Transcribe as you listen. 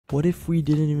What if we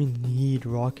didn't even need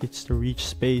rockets to reach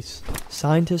space?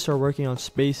 Scientists are working on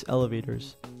space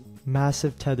elevators,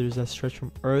 massive tethers that stretch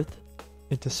from Earth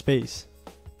into space,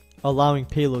 allowing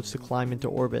payloads to climb into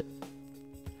orbit.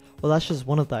 Well, that's just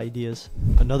one of the ideas.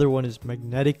 Another one is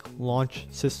magnetic launch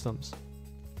systems.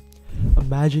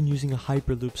 Imagine using a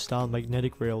Hyperloop style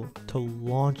magnetic rail to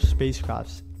launch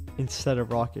spacecrafts instead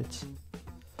of rockets.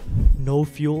 No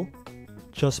fuel,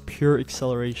 just pure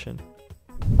acceleration.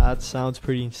 That sounds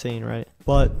pretty insane, right?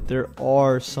 But there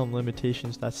are some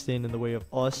limitations that stand in the way of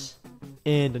us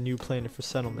and a new planet for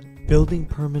settlement. Building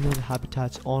permanent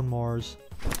habitats on Mars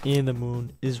and the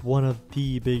Moon is one of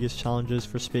the biggest challenges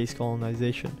for space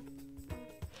colonization.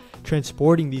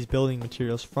 Transporting these building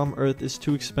materials from Earth is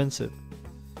too expensive.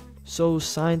 So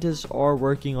scientists are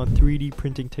working on 3D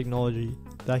printing technology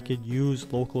that could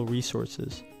use local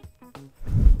resources.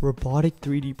 Robotic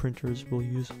 3D printers will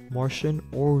use Martian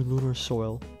or lunar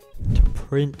soil to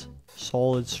print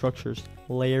solid structures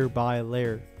layer by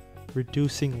layer,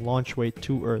 reducing launch weight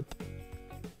to Earth.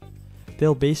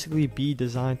 They'll basically be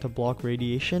designed to block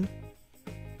radiation,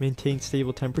 maintain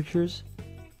stable temperatures,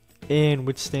 and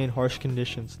withstand harsh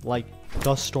conditions like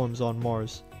dust storms on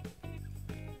Mars.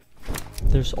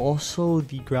 There's also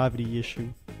the gravity issue.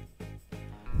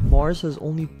 Mars has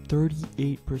only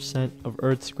 38% of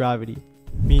Earth's gravity,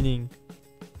 meaning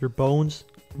your bones,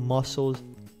 muscles,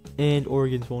 and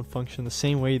organs won't function the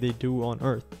same way they do on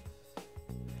Earth.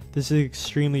 This is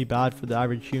extremely bad for the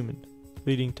average human,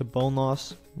 leading to bone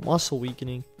loss, muscle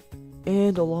weakening,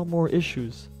 and a lot more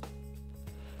issues.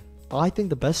 I think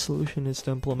the best solution is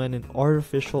to implement an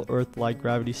artificial Earth-like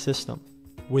gravity system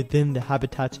within the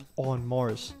habitats on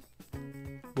Mars,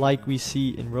 like we see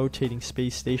in rotating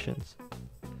space stations.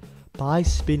 By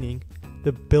spinning,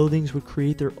 the buildings would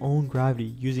create their own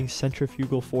gravity using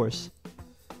centrifugal force,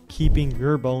 keeping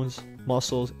your bones,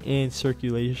 muscles, and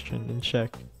circulation in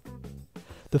check.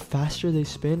 The faster they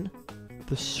spin,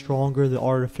 the stronger the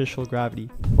artificial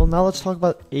gravity. Well, now let's talk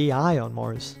about AI on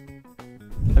Mars.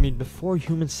 Before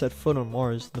humans set foot on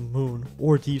Mars, the Moon,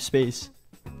 or deep space,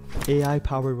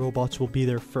 AI-powered robots will be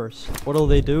there first. What'll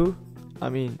they do?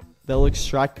 They'll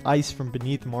extract ice from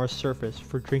beneath Mars' surface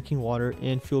for drinking water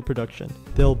and fuel production.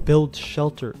 They'll build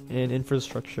shelter and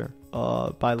infrastructure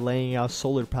by laying out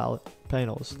solar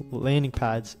panels, landing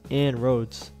pads, and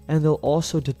roads. And they'll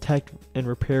also detect and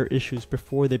repair issues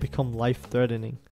before they become life-threatening.